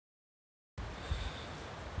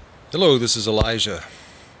Hello, this is Elijah,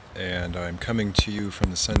 and I'm coming to you from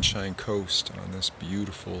the Sunshine Coast on this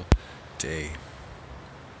beautiful day.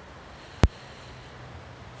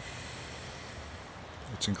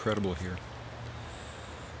 It's incredible here.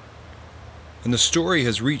 And the story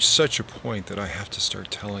has reached such a point that I have to start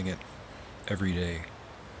telling it every day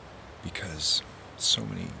because so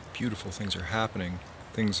many beautiful things are happening.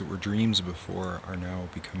 Things that were dreams before are now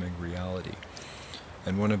becoming reality.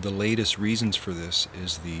 And one of the latest reasons for this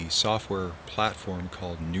is the software platform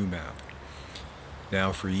called Noomap.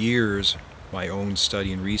 Now, for years, my own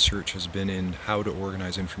study and research has been in how to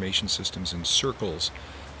organize information systems in circles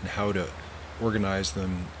and how to organize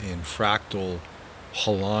them in fractal,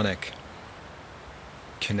 holonic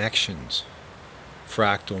connections.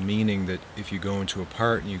 Fractal meaning that if you go into a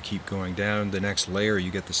part and you keep going down the next layer, you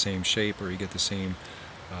get the same shape or you get the same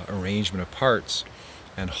arrangement of parts.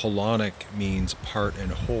 And holonic means part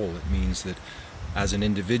and whole. It means that as an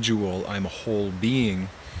individual, I'm a whole being,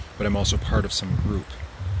 but I'm also part of some group.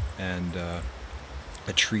 And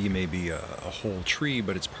a tree may be a whole tree,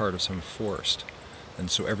 but it's part of some forest.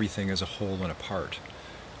 And so everything is a whole and a part.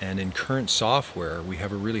 And in current software, we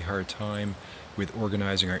have a really hard time with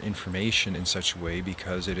organizing our information in such a way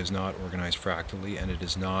because it is not organized fractally and it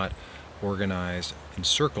is not organized in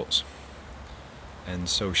circles. And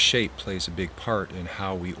so shape plays a big part in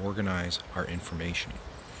how we organize our information.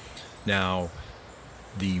 Now,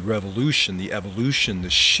 the revolution, the evolution,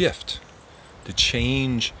 the shift, the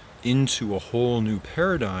change into a whole new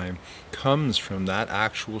paradigm comes from that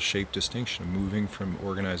actual shape distinction, moving from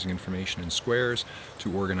organizing information in squares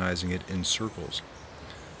to organizing it in circles.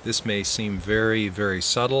 This may seem very, very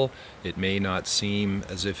subtle. It may not seem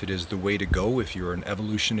as if it is the way to go if you're an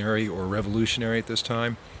evolutionary or revolutionary at this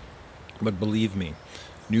time. But believe me,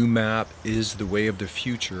 Noomap is the way of the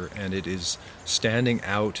future, and it is standing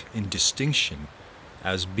out in distinction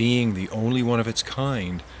as being the only one of its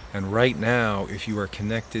kind. And right now, if you are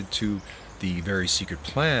connected to the very secret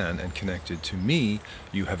plan and connected to me,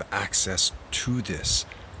 you have access to this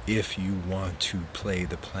if you want to play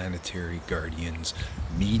the Planetary Guardians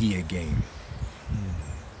media game.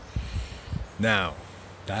 Now,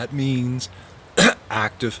 that means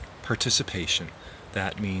active participation.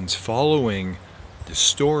 That means following the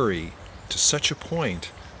story to such a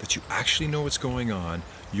point that you actually know what's going on,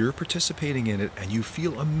 you're participating in it, and you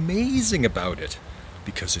feel amazing about it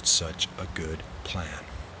because it's such a good plan.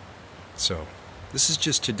 So, this is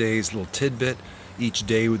just today's little tidbit. Each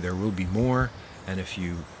day there will be more, and if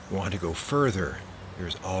you want to go further,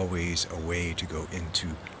 there's always a way to go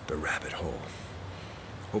into the rabbit hole.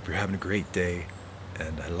 Hope you're having a great day,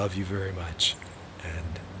 and I love you very much,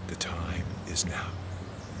 and the time is now.